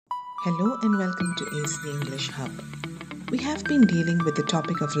Hello and welcome to ACE the English Hub. We have been dealing with the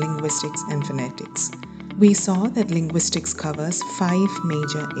topic of linguistics and phonetics. We saw that linguistics covers 5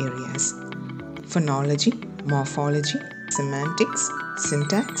 major areas: phonology, morphology, semantics,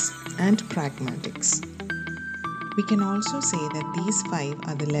 syntax, and pragmatics. We can also say that these 5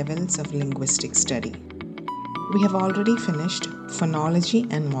 are the levels of linguistic study. We have already finished phonology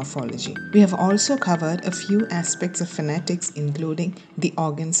and morphology. We have also covered a few aspects of phonetics, including the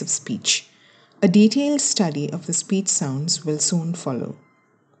organs of speech. A detailed study of the speech sounds will soon follow.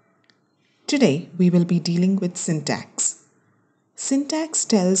 Today, we will be dealing with syntax. Syntax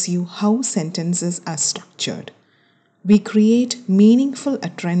tells you how sentences are structured. We create meaningful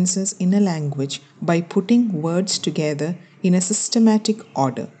utterances in a language by putting words together in a systematic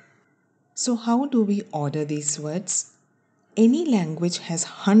order. So, how do we order these words? Any language has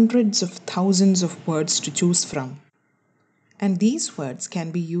hundreds of thousands of words to choose from, and these words can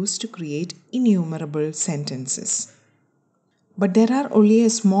be used to create innumerable sentences. But there are only a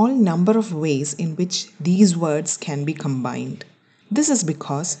small number of ways in which these words can be combined. This is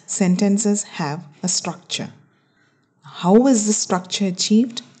because sentences have a structure. How is this structure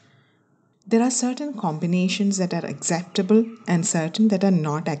achieved? There are certain combinations that are acceptable and certain that are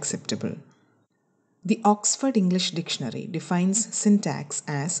not acceptable. The Oxford English Dictionary defines syntax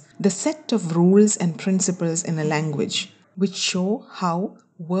as the set of rules and principles in a language which show how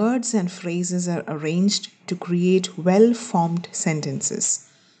words and phrases are arranged to create well-formed sentences.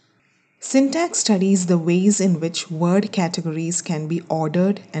 Syntax studies the ways in which word categories can be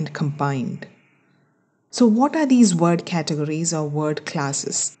ordered and combined. So, what are these word categories or word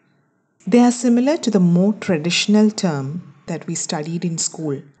classes? They are similar to the more traditional term that we studied in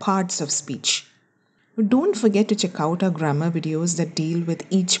school, parts of speech. Don't forget to check out our grammar videos that deal with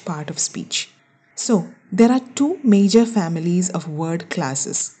each part of speech. So, there are 2 major families of word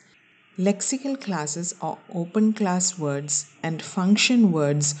classes: lexical classes or open class words and function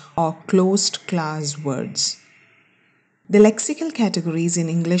words or closed class words. The lexical categories in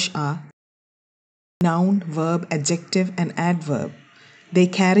English are noun, verb, adjective, and adverb. They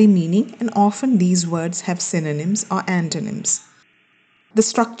carry meaning, and often these words have synonyms or antonyms. The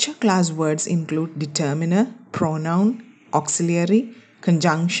structure class words include determiner, pronoun, auxiliary,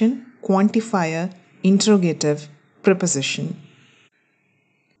 conjunction, quantifier, interrogative, preposition.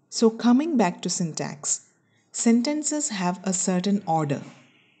 So, coming back to syntax, sentences have a certain order.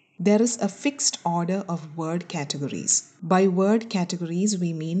 There is a fixed order of word categories. By word categories,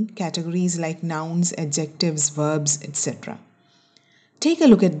 we mean categories like nouns, adjectives, verbs, etc. Take a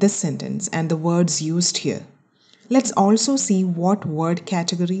look at this sentence and the words used here. Let's also see what word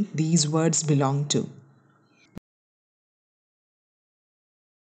category these words belong to.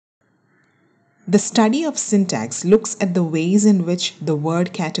 The study of syntax looks at the ways in which the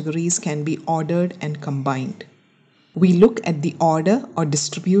word categories can be ordered and combined. We look at the order or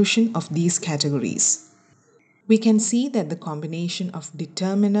distribution of these categories. We can see that the combination of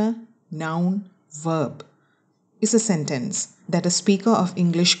determiner, noun, verb is a sentence that a speaker of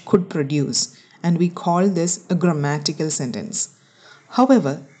English could produce, and we call this a grammatical sentence.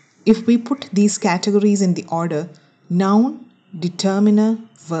 However, if we put these categories in the order noun, determiner,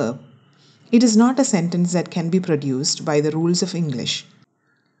 verb, it is not a sentence that can be produced by the rules of English.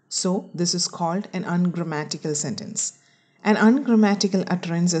 So, this is called an ungrammatical sentence. An ungrammatical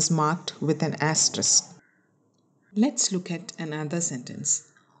utterance is marked with an asterisk. Let's look at another sentence.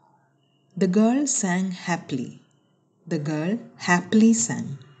 The girl sang happily. The girl happily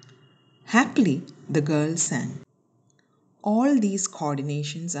sang. Happily, the girl sang. All these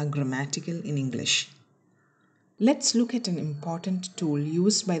coordinations are grammatical in English. Let's look at an important tool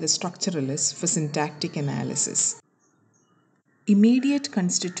used by the structuralists for syntactic analysis. Immediate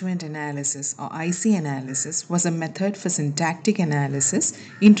Constituent Analysis or IC analysis was a method for syntactic analysis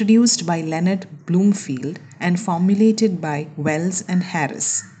introduced by Leonard Bloomfield and formulated by Wells and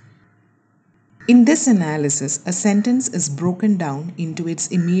Harris. In this analysis, a sentence is broken down into its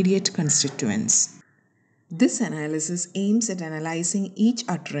immediate constituents. This analysis aims at analyzing each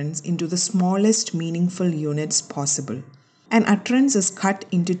utterance into the smallest meaningful units possible. An utterance is cut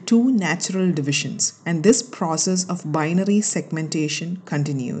into 2 natural divisions, and this process of binary segmentation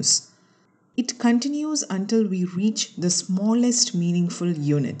continues. It continues until we reach the smallest meaningful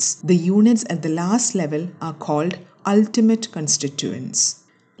units. The units at the last level are called ultimate constituents.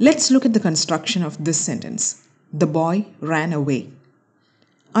 Let's look at the construction of this sentence. The boy ran away.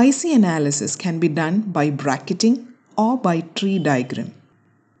 IC analysis can be done by bracketing or by tree diagram.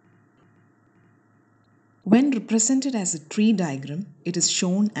 When represented as a tree diagram, it is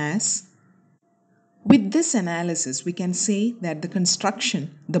shown as With this analysis, we can say that the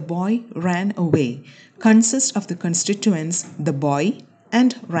construction, the boy ran away, consists of the constituents, the boy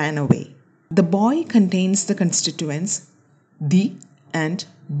and ran away. The boy contains the constituents, the and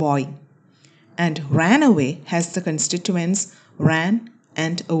boy. And ran away has the constituents, ran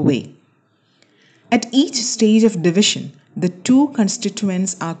and away. At each stage of division, the two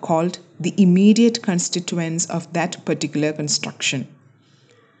constituents are called the immediate constituents of that particular construction.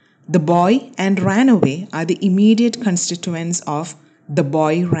 The boy and ran away are the immediate constituents of the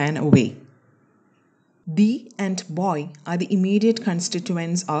boy ran away. The and boy are the immediate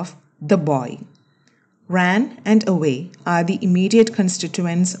constituents of the boy. Ran and away are the immediate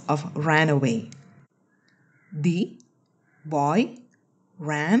constituents of ran away. The, boy,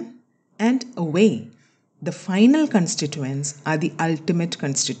 ran and away. The final constituents are the ultimate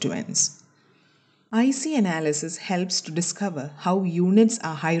constituents. IC analysis helps to discover how units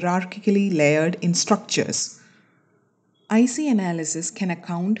are hierarchically layered in structures. IC analysis can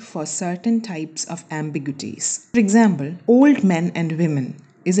account for certain types of ambiguities. For example, old men and women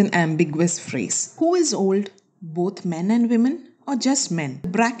is an ambiguous phrase. Who is old? Both men and women or just men?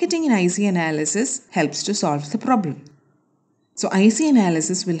 Bracketing in IC analysis helps to solve the problem. So IC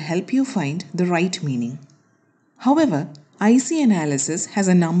analysis will help you find the right meaning. However, IC analysis has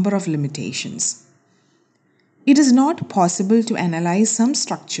a number of limitations. It is not possible to analyze some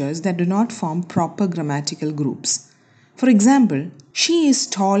structures that do not form proper grammatical groups. For example, she is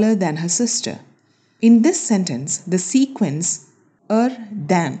taller than her sister. In this sentence, the sequence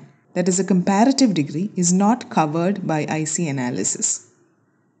than, that is a comparative degree, is not covered by IC analysis.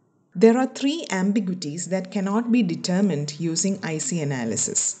 There are three ambiguities that cannot be determined using IC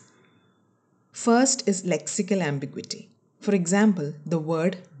analysis. First is lexical ambiguity. For example, the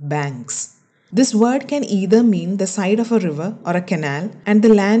word banks. This word can either mean the side of a river or a canal and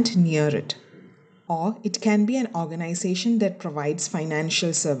the land near it, or it can be an organization that provides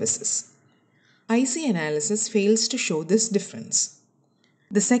financial services. IC analysis fails to show this difference.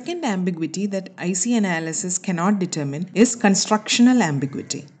 The second ambiguity that IC analysis cannot determine is constructional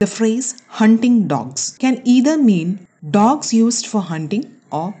ambiguity. The phrase hunting dogs can either mean dogs used for hunting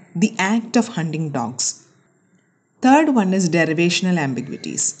or the act of hunting dogs. Third one is derivational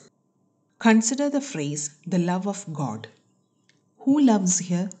ambiguities. Consider the phrase the love of God. Who loves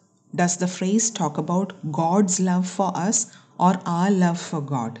here? Does the phrase talk about God's love for us or our love for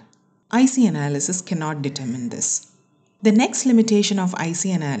God? IC analysis cannot determine this. The next limitation of IC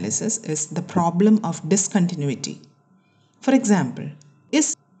analysis is the problem of discontinuity. For example,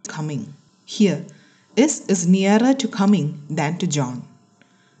 is coming. Here, is nearer to coming than to John.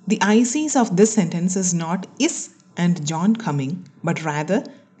 The ICs of this sentence is not is and John coming, but rather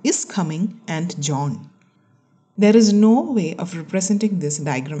is coming and John. There is no way of representing this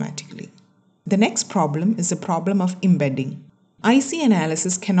diagrammatically. The next problem is the problem of embedding. IC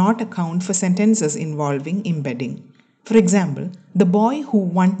analysis cannot account for sentences involving embedding. For example, the boy who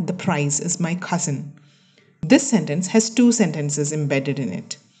won the prize is my cousin. This sentence has two sentences embedded in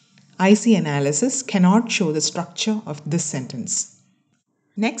it. IC analysis cannot show the structure of this sentence.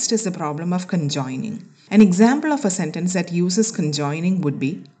 Next is the problem of conjoining. An example of a sentence that uses conjoining would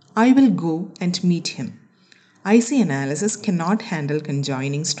be, I will go and meet him. IC analysis cannot handle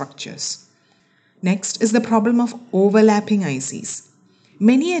conjoining structures. Next is the problem of overlapping ICs.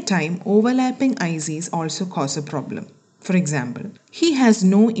 Many a time, overlapping ICs also cause a problem. For example, he has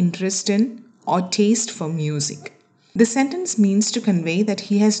no interest in or taste for music. The sentence means to convey that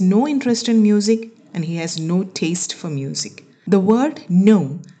he has no interest in music and he has no taste for music. The word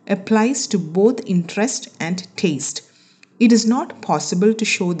no applies to both interest and taste. It is not possible to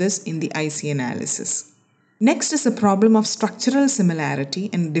show this in the IC analysis. Next is the problem of structural similarity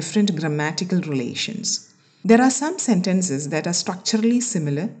and different grammatical relations. There are some sentences that are structurally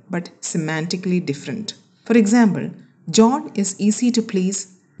similar but semantically different. For example, John is easy to please,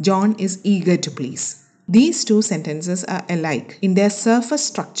 John is eager to please. These two sentences are alike in their surface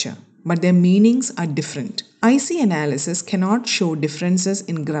structure, but their meanings are different. IC analysis cannot show differences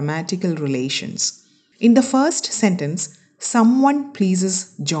in grammatical relations. In the first sentence, someone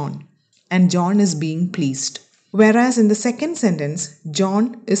pleases John and John is being pleased. Whereas in the second sentence,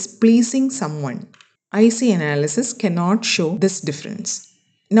 John is pleasing someone. IC analysis cannot show this difference.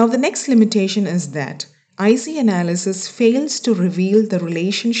 Now the next limitation is that IC analysis fails to reveal the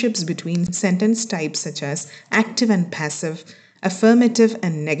relationships between sentence types such as active and passive, affirmative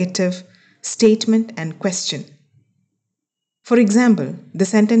and negative, statement and question. For example, the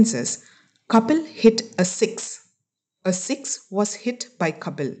sentences, Kapil hit a 6. A 6 was hit by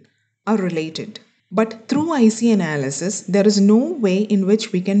Kapil are related. But through IC analysis, there is no way in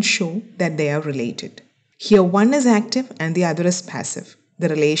which we can show that they are related. Here one is active and the other is passive, the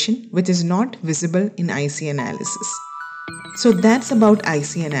relation which is not visible in IC analysis. So that's about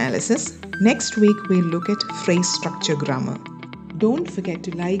IC analysis. Next week we'll look at phrase structure grammar. Don't forget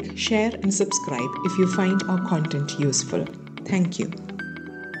to like, share and subscribe if you find our content useful. Thank you.